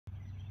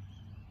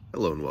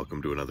Hello and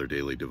welcome to another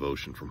daily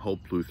devotion from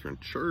Hope Lutheran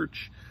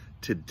Church.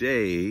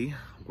 Today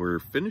we're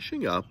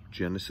finishing up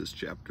Genesis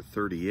chapter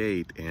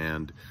 38,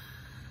 and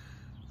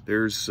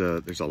there's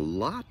a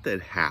lot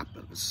that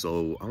happens,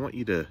 so I want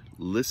you to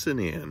listen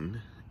in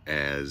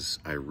as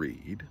I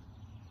read.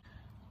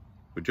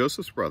 When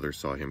Joseph's brothers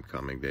saw him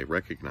coming, they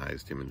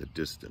recognized him in the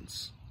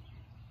distance.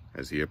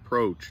 As he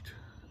approached,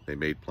 they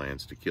made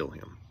plans to kill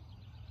him.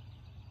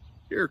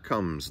 "Here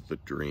comes the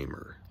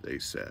dreamer," they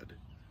said.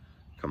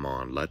 "Come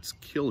on, let's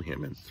kill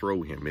him and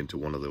throw him into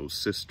one of those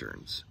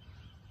cisterns.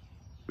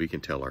 We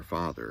can tell our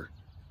father,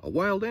 a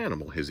wild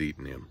animal has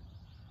eaten him.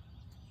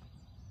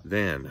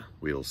 Then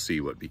we'll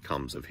see what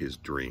becomes of his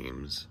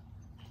dreams."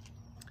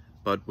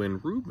 But when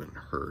Reuben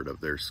heard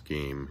of their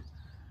scheme,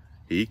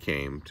 he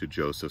came to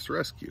Joseph's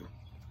rescue.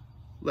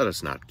 "Let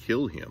us not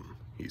kill him,"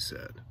 he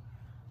said.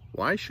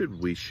 "Why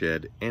should we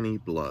shed any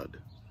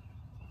blood?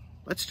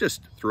 Let's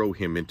just throw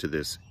him into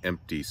this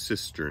empty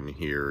cistern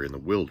here in the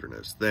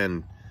wilderness.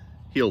 Then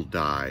he'll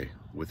die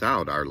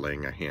without our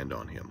laying a hand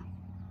on him."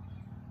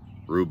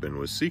 Reuben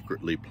was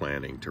secretly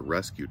planning to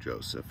rescue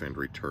Joseph and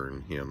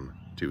return him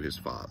to his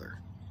father.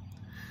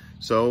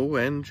 So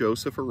when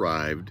Joseph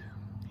arrived,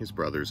 his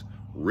brothers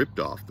ripped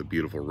off the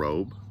beautiful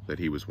robe that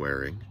he was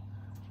wearing.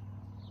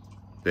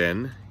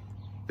 Then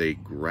they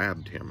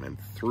grabbed him and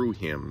threw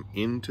him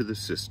into the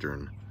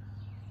cistern.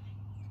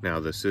 Now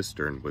the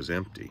cistern was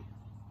empty.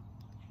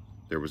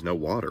 There was no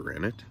water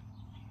in it.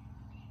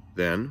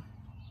 Then,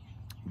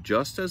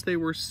 just as they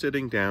were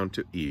sitting down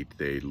to eat,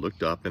 they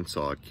looked up and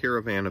saw a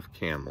caravan of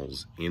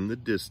camels in the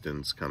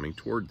distance coming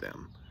toward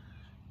them.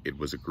 It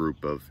was a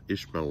group of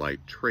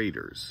Ishmaelite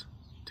traders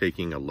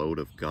taking a load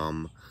of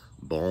gum,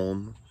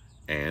 balm,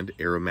 and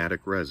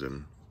aromatic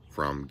resin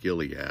from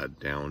Gilead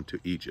down to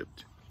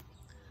Egypt.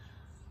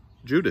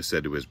 Judah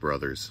said to his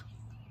brothers,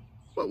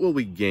 "What will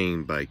we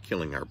gain by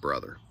killing our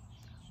brother?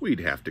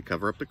 We'd have to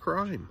cover up the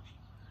crime.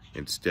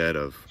 Instead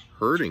of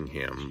hurting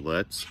him,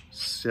 let's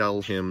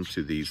sell him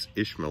to these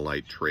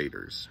Ishmaelite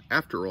traders.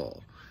 After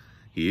all,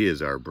 he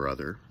is our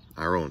brother,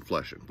 our own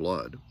flesh and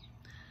blood."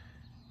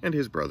 And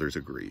his brothers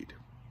agreed.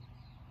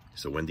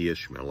 So when the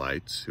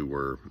Ishmaelites, who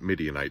were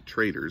Midianite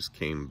traders,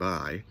 came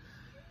by,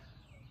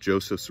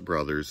 Joseph's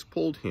brothers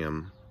pulled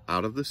him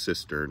out of the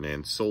cistern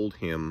and sold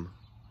him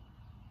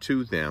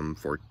to them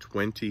for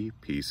 20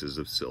 pieces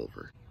of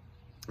silver.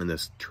 And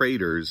the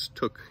traders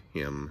took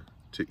him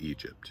to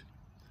Egypt.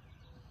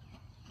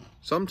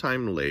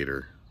 Sometime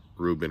later,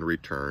 Reuben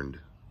returned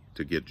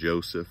to get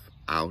Joseph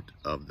out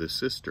of the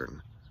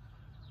cistern.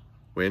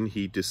 When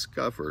he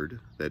discovered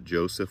that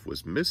Joseph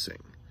was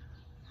missing,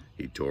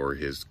 he tore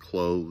his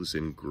clothes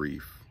in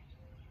grief.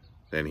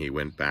 Then he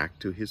went back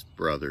to his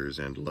brothers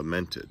and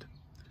lamented,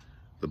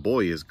 "The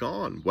boy is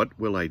gone. What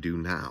will I do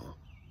now?"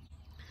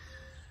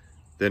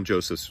 Then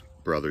Joseph's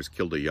brothers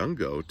killed a young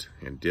goat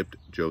and dipped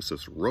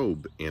Joseph's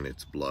robe in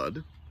its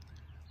blood.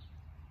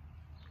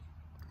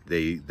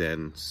 They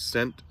then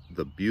sent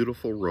the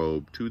beautiful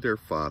robe to their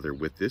father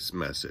with this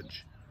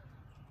message,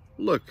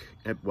 "Look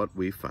at what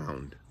we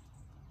found.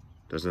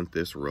 Doesn't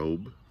this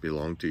robe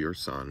belong to your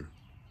son?"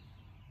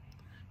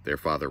 Their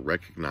father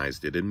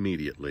recognized it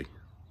immediately.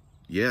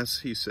 "Yes,"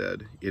 he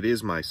said, "it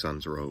is my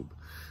son's robe.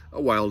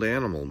 A wild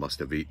animal must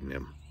have eaten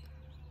him."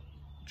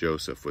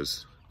 Joseph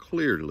was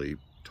clearly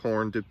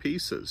torn to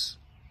pieces.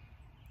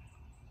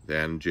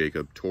 Then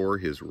Jacob tore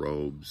his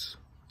robes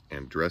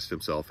and dressed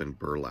himself in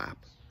burlap.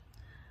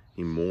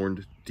 He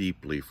mourned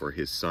deeply for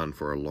his son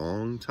for a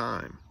long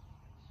time.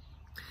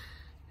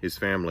 His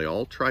family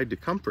all tried to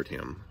comfort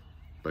him,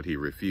 but he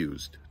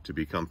refused to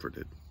be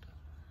comforted.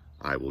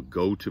 "I will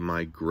go to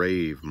my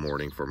grave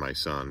mourning for my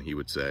son," he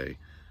would say,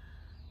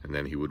 and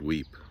then he would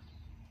weep.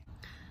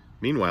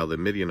 Meanwhile, the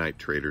Midianite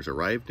traders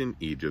arrived in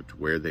Egypt,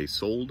 where they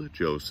sold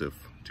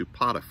Joseph to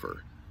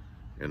Potiphar,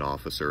 an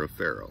officer of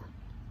Pharaoh,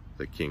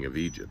 the king of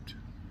Egypt.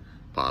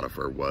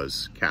 Potiphar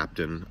was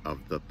captain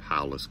of the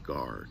palace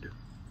guard.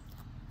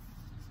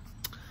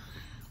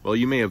 Well,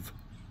 you may have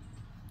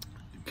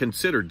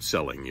considered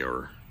selling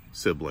your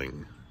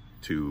sibling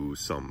to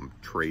some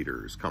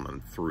traders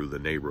coming through the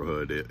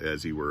neighborhood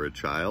as you were a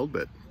child,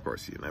 but of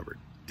course you never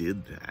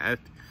did that,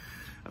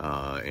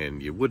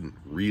 and you wouldn't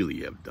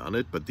really have done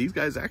it, but these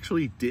guys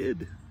actually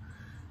did.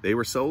 They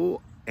were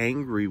so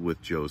angry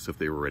with Joseph,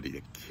 they were ready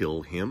to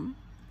kill him,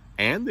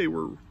 and they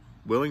were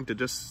willing to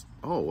just,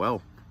 "Oh,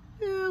 well,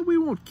 yeah, we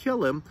won't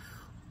kill him.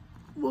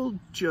 We'll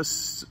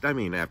just, I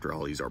mean, after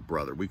all, he's our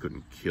brother. We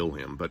couldn't kill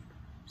him, but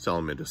sell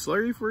him into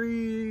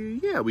slavery,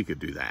 yeah, we could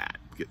do that.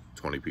 Get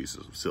 20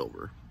 pieces of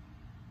silver."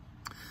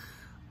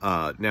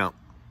 Now,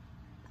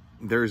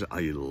 there's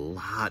a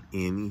lot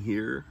in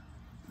here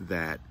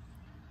that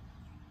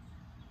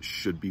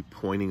should be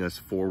pointing us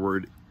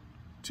forward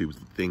to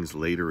things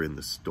later in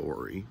the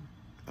story,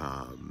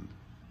 and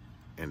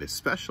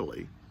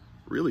especially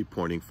really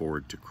pointing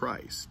forward to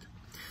Christ.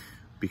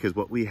 Because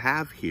what we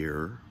have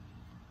here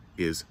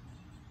is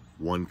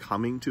one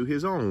coming to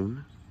his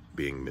own,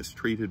 being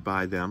mistreated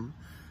by them,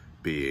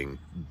 being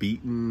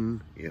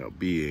beaten,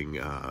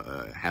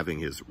 having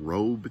his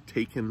robe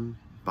taken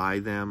by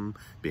them,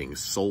 being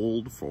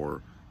sold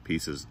for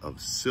pieces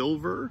of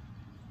silver.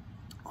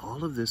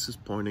 All of this is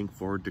pointing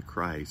forward to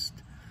Christ.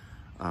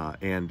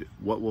 And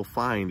what we'll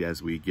find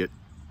as we get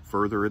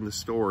further in the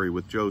story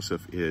with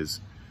Joseph is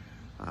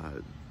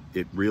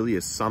it really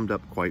is summed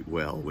up quite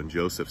well when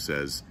Joseph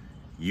says,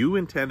 "You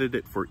intended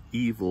it for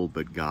evil,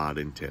 but God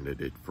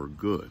intended it for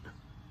good."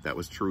 That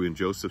was true in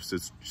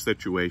Joseph's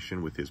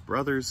situation with his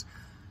brothers.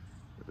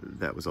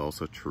 That was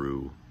also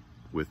true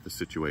with the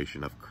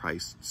situation of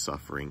Christ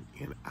suffering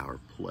in our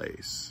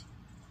place.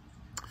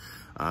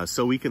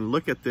 So we can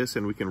look at this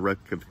and we can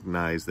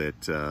recognize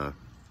that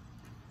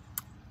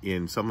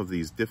in some of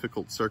these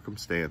difficult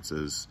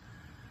circumstances,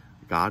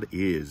 God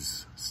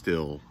is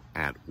still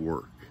at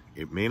work.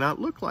 It may not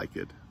look like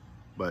it,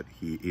 but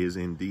he is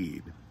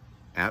indeed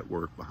at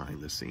work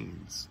behind the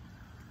scenes.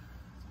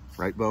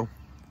 Right, Bo?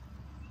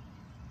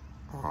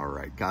 All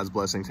right. God's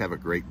blessings. Have a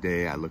great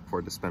day. I look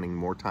forward to spending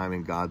more time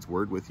in God's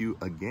Word with you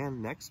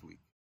again next week.